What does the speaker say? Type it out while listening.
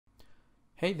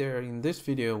Hey there, in this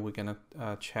video we're gonna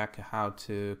check how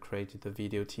to create the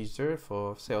video teaser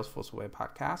for SalesforceWay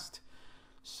podcast.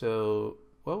 So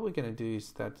what we're gonna do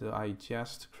is that I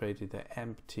just created an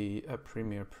empty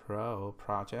Premiere Pro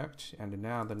project, and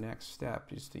now the next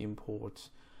step is to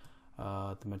import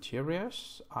the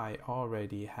materials. I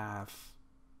already have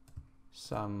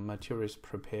some materials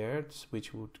prepared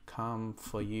which would come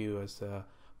for you as a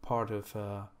part of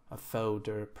a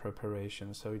folder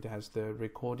preparation. So it has the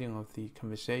recording of the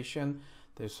conversation,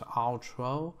 there's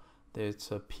outro, there's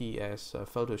a PS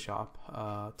Photoshop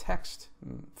text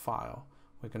file.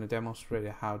 We're going to demonstrate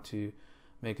how to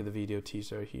make the video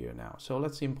teaser here now. So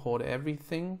let's import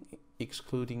everything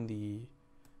excluding the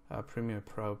Premiere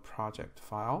Pro project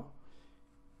file.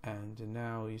 And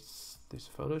now it's this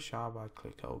Photoshop. I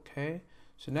click OK.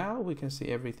 So now we can see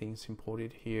everything's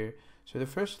imported here. So the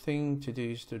first thing to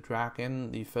do is to drag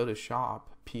in the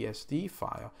Photoshop PSD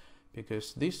file,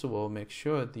 because this will make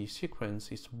sure the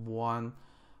sequence is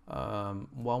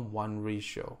 1:1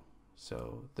 ratio.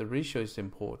 So the ratio is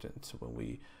important when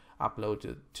we upload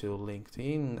it to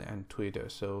LinkedIn and Twitter.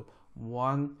 So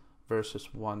 1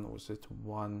 versus 1 was it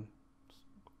 1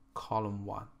 column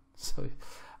 1. So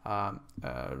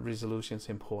resolution is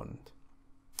important.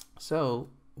 So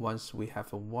once we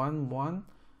have a 1:1,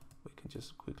 we can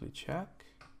just quickly check.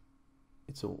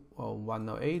 It's a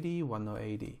 1080,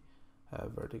 1080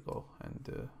 vertical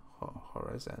and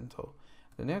horizontal.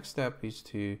 The next step is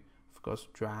to, of course,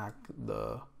 drag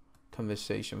the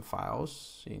conversation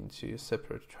files into a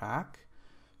separate track.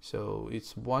 So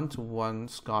it's 1-to-1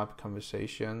 Skype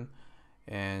conversation,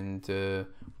 and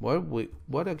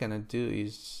what I'm gonna do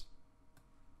is,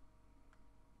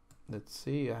 let's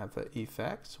see, I have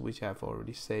effects which I've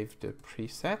already saved the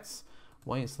presets.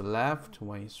 One is the left,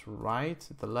 one is right.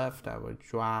 The left I will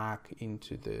drag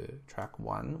into the track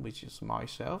 1, which is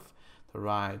myself. The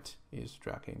right is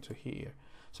dragged into here.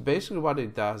 So basically what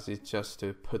it does is just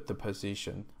to put the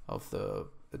position of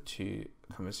the two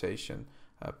conversation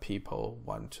people,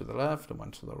 one to the left and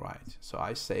one to the right. So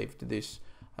I saved this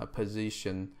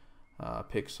position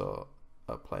pixel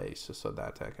place so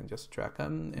that I can just drag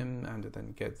them in and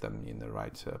then get them in the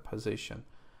right position.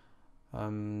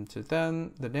 So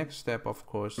then the next step, of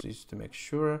course, is to make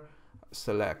sure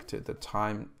select the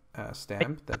time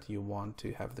stamp that you want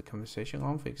to have the conversation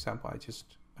on. For example, I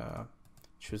just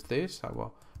choose this. I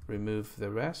will remove the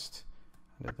rest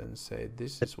and then say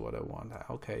this is what I want.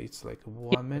 Okay, it's like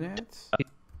 1 minute.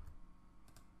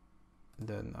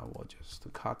 Then I will just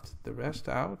cut the rest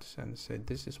out and say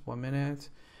this is 1 minute.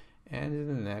 And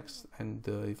the next, and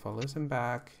if I listen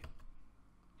back,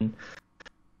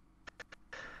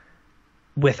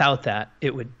 without that,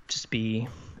 it would just be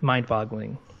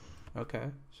mind-boggling.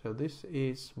 Okay, so this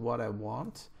is what I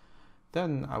want.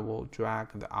 Then I will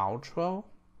drag the outro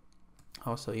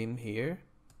also in here.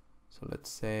 So let's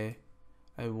say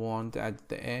I want at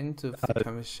the end of the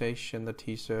conversation, the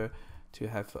teaser, to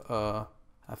have a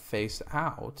face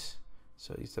out.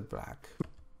 So it's a black.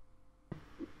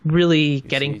 Really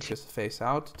getting to just face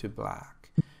out to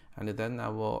black. And then I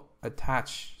will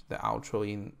attach the outro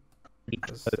in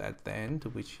at the end,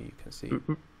 which you can see.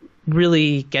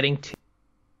 Really getting to.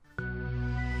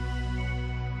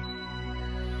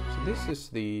 So this is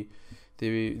the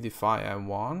file I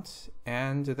want,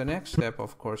 and the next step,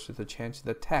 of course, is to change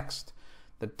the text.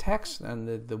 The text and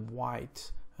the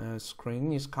white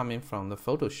screen is coming from the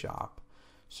Photoshop.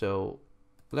 So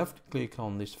left click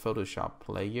on this Photoshop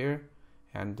layer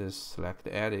and select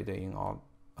Edit in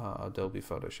Adobe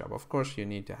Photoshop. Of course, you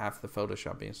need to have the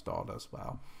Photoshop installed as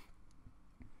well.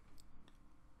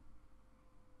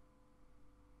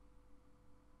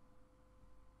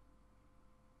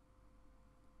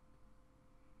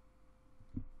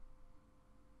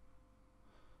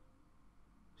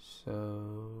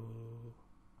 So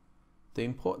the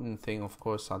important thing, of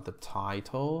course, are the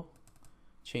title.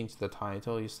 Change the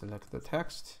title. You select the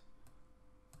text.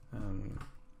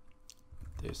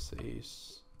 This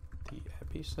is the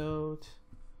episode,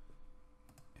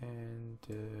 and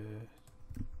I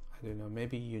don't know,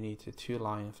 maybe you need 2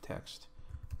 lines of text.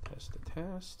 Test the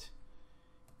test,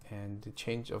 and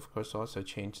change, of course, also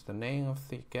change the name of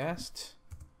the guest.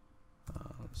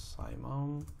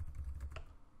 Simon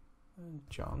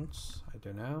Johns, I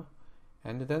don't know.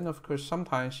 And then, of course,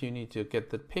 sometimes you need to get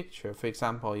the picture. For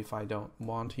example, if I don't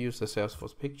want to use the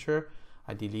Salesforce picture,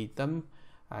 I delete them.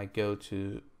 I go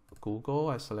to Google,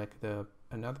 I select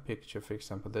another picture, for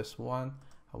example, this one.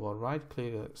 I will right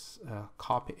click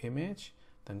copy image,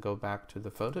 then go back to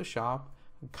the Photoshop,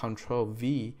 Control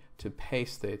V to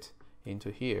paste it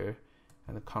into here,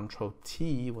 and Control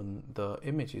T when the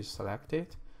image is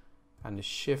selected, and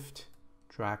Shift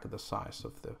drag the size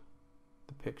of the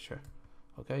picture.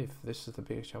 Okay, if this is the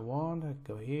picture I want, I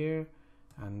go here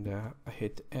and I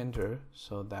hit enter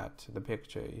so that the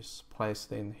picture is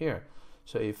placed in here.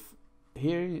 So if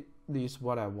here is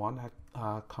what I want,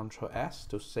 I Control S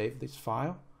to save this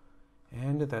file,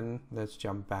 and then let's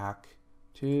jump back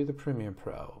to the Premiere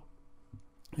Pro.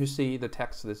 You see the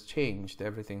text has changed,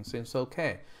 everything seems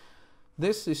okay.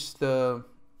 This is a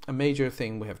major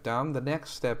thing we have done. The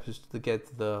next step is to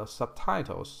get the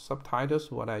subtitles.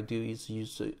 Subtitles, what I do is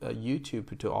use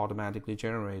YouTube to automatically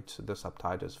generate the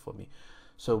subtitles for me.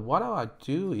 So what I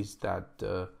do is that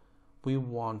we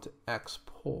want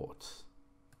export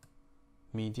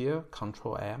media.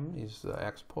 Control M is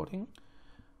exporting.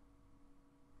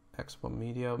 Export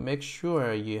media. Make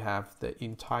sure you have the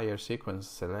entire sequence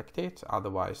selected.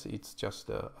 Otherwise, it's just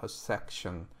a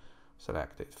section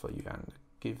selected for you, and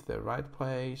give the right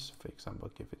place. For example,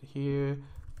 give it here,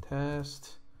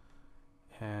 test,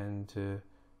 and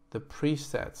the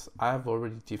presets. I've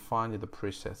already defined the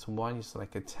presets. One is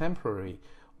like a temporary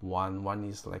one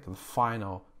is like a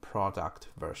final product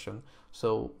version.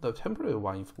 So the temporary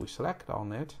one, if we select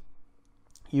on it,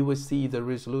 you will see the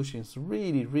resolution is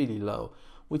really low,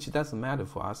 which doesn't matter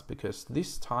for us because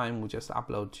this time we just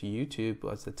upload to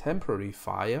YouTube as a temporary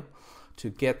file to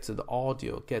get to the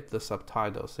audio, get the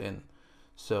subtitles in.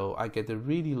 So I get a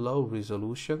really low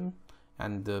resolution,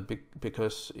 and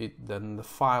because then the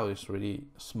file is really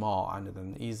small and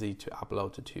then easy to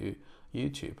upload to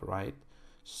YouTube, right?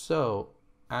 So,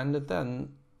 and then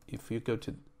if you go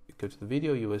to the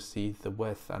video, you will see the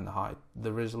width and the height.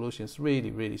 The resolution is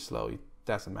really slow. It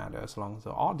doesn't matter as long as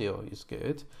the audio is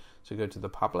good. So go to the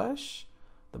publish.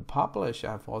 The publish,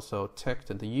 I've also ticked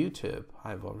the YouTube.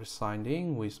 I've already signed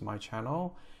in with my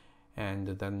channel, and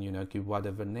then give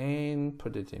whatever name,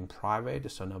 put it in private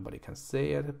so nobody can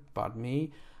see it but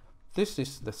me. This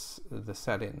is the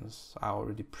settings I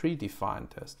already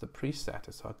predefined as the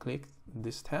preset. So I click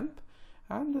this temp,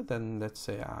 and then let's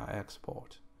say I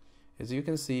export. As you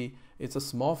can see, it's a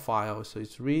small file, so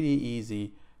it's really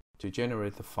easy to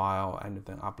generate the file and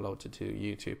then upload it to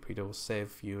YouTube. It will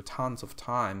save you tons of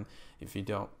time if you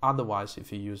don't. Otherwise,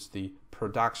 if you use the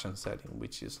production setting,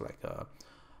 which is like a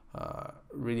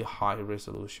really high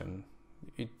resolution,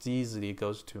 it easily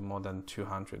goes to more than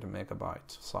 200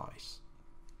 megabyte size.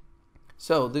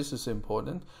 So this is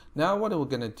important. Now what we're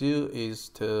going to do is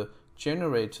to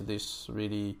generate this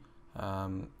really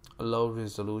low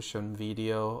resolution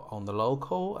video on the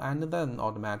local and then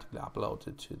automatically upload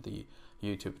it to the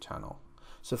YouTube channel.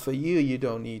 So for you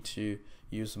don't need to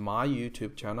use my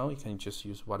YouTube channel. You can just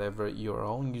use whatever your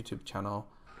own YouTube channel.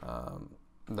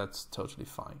 That's totally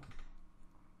fine.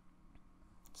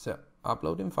 So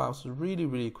uploading files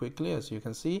really quickly, as you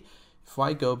can see. If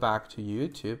I go back to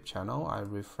YouTube channel, I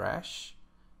refresh,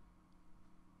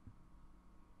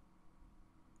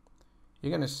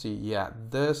 you're gonna see, yeah,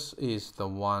 this is the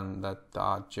one that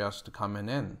are just coming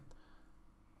in.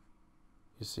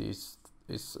 You see,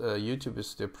 YouTube is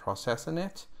still processing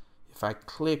it. If I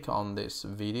click on this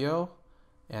video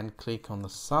and click on the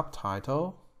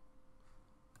subtitle,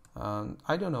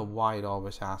 I don't know why it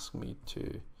always asks me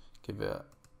to give a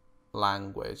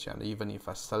language, and even if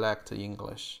I select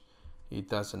English, it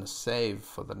doesn't save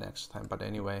for the next time. But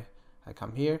anyway, I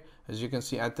come here. As you can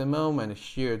see at the moment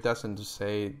here, it doesn't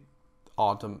say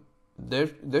auto.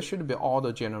 There should be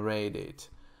auto generated,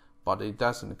 but it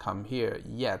doesn't come here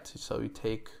yet. So it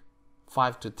take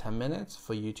 5 to 10 minutes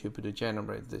for YouTube to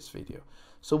generate this video.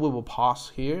 So we will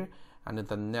pause here, and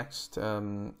the next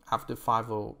after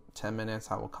 5 or 10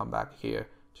 minutes I will come back here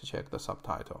to check the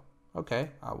subtitle. Okay,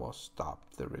 I will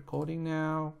stop the recording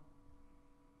now.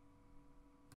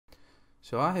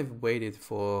 So I have waited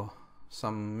for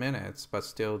some minutes, but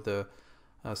still the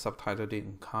subtitle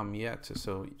didn't come yet.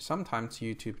 So sometimes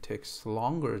YouTube takes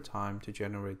longer time to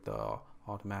generate the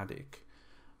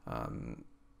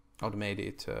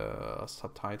automated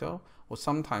subtitle, or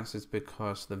sometimes it's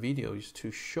because the video is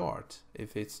too short.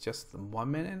 If it's just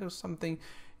 1 minute or something,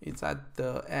 it's at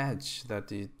the edge that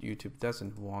YouTube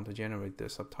doesn't want to generate the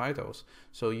subtitles.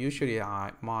 So usually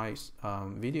my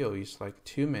video is like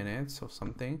 2 minutes or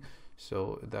something,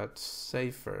 so that's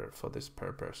safer for this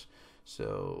purpose.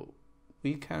 So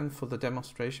we can, for the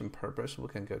demonstration purpose, we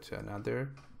can go to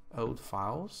another old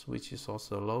files, which is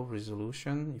also low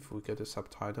resolution. If we go to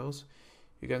subtitles,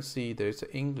 you can see there's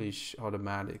English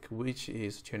automatic, which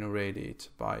is generated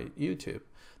by YouTube.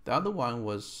 The other one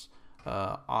was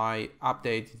I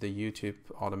updated the YouTube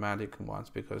automatic ones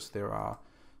because there are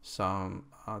some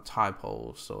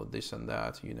typos or this and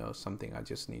that, something I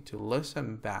just need to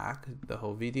listen back the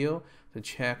whole video to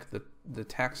check the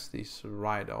text is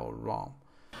right or wrong.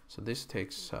 So this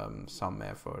takes some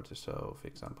effort. So for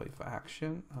example, if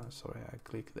action, I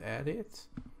click the edit,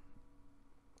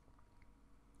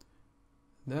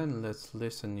 then let's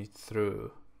listen it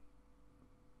through.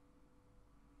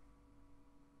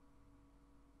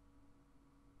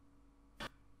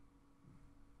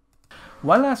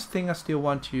 One last thing I still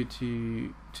want you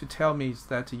to tell me is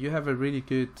that you have a really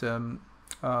good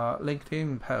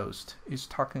LinkedIn post. It's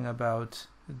talking about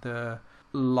the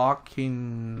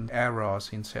locking errors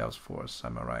in Salesforce.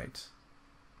 Am I right?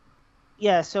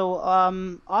 Yeah. So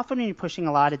often when you're pushing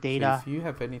a lot of data, so if you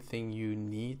have anything you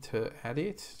need to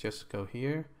edit, just go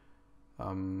here.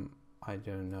 I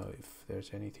don't know if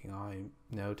there's anything I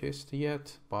noticed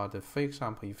yet, but for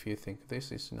example, if you think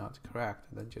this is not correct,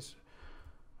 then just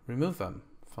remove them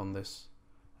from this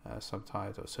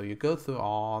subtitle. So you go through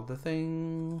all the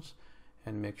things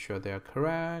and make sure they're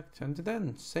correct, and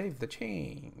then save the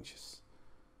changes.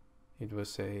 It will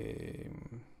say,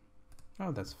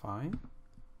 oh, that's fine.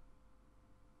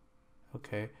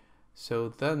 Okay, so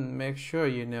then make sure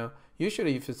you know,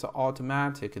 usually if it's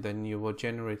automatic, then you will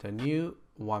generate a new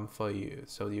one for you.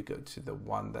 So you go to the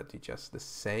one that you just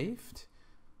saved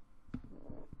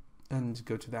and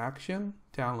go to the action,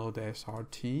 download the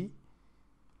SRT.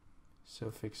 So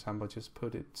for example, just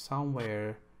put it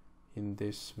somewhere in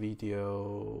this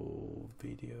video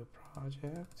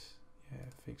project. Yeah,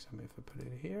 for example, if I put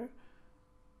it here.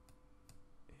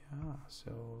 Yeah,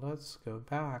 so let's go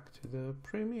back to the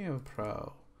Premiere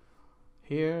Pro.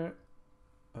 Here,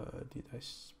 did I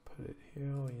put it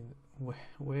here? Or in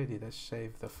where did I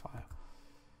save the file?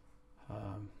 Let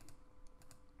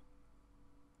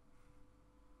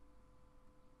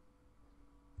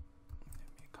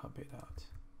me copy it out.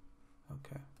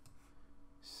 Okay,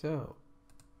 so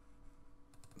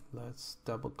let's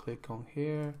double click on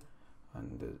here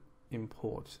and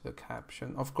import the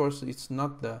caption. Of course, it's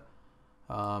not the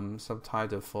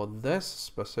subtitle for this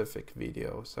specific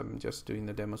video, so I'm just doing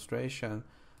the demonstration.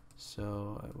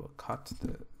 So I will cut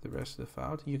the rest of the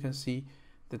file. You can see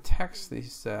the text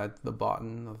is at the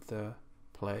bottom of the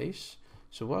place.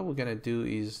 So what we're gonna do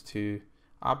is to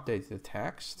update the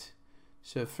text.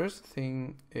 So first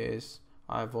thing is,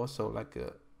 I've also like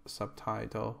a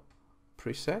subtitle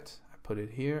preset. I put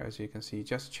it here. As you can see,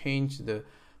 just change the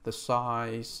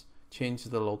size, change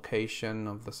the location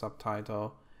of the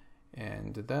subtitle,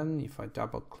 and then if I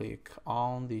double click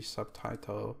on the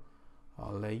subtitle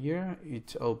layer,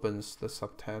 it opens the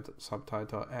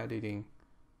subtitle editing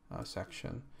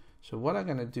section. So what I'm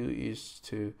gonna do is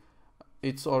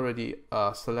it's already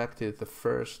selected the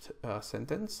first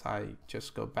sentence. I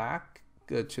just go back,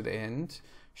 go to the end,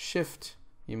 shift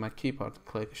in my keyboard,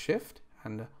 click shift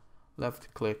and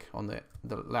left click on the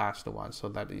last one, so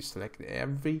that you select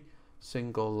every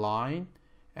single line.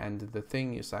 And the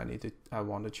thing is, I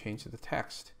want to change the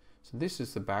text. So this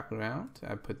is the background.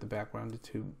 I put the background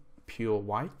to pure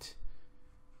white,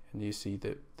 and you see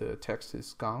that the text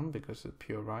is gone because it's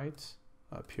pure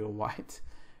white.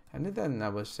 And then I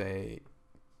would say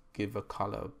give a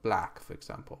color black, for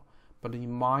example. But in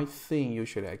my thing,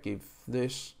 usually I give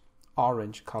this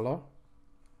orange color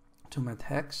to my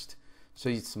text, so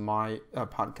it's my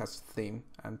podcast theme,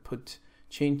 and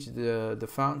change the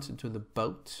font to the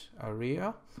bold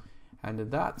area,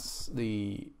 and that's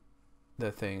the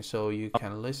thing. So you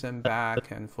can listen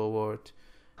back and forward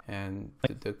and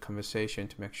the conversation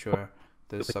to make sure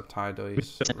the subtitle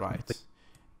is right.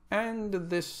 And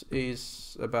this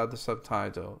is about the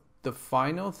subtitle. The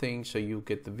final thing, so you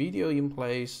get the video in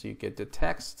place, you get the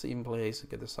text in place, you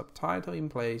get the subtitle in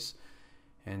place,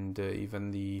 and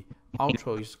even the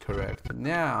outro is correct.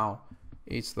 Now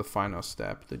it's the final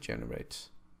step to generate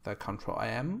the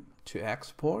Control-M to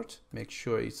export. Make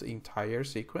sure it's entire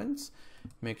sequence.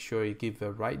 Make sure you give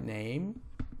the right name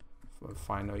for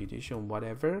final edition,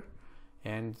 whatever,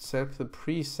 and select the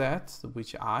preset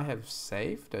which I have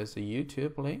saved as a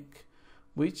YouTube link,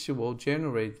 which will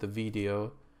generate the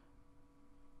video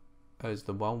as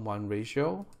the 1:1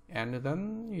 ratio, and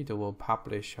then it will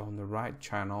publish on the right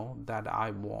channel that I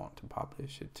want to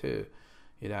publish it to.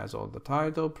 It has all the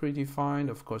title predefined.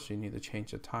 Of course, you need to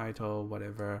change the title,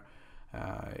 whatever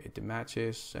it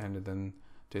matches, and then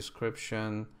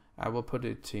description. I will put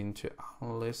it into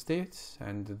unlisted,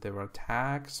 and there are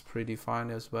tags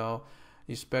predefined as well.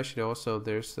 Especially also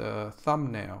there's a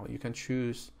thumbnail. You can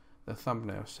choose the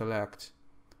thumbnail, select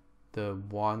the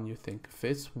one you think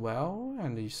fits well,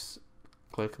 and you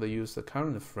click the use the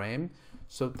current frame,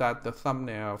 so that the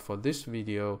thumbnail for this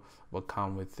video will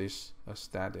come with this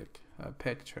static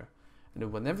picture.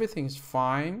 And when everything's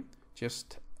fine,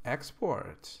 just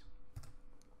export.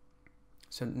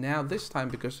 So now this time,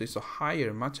 because it's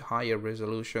a much higher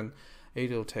resolution,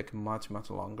 it'll take much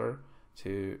longer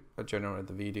to generate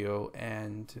the video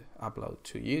and upload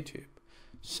to YouTube.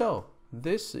 So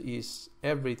this is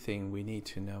everything we need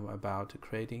to know about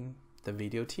creating the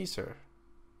video teaser.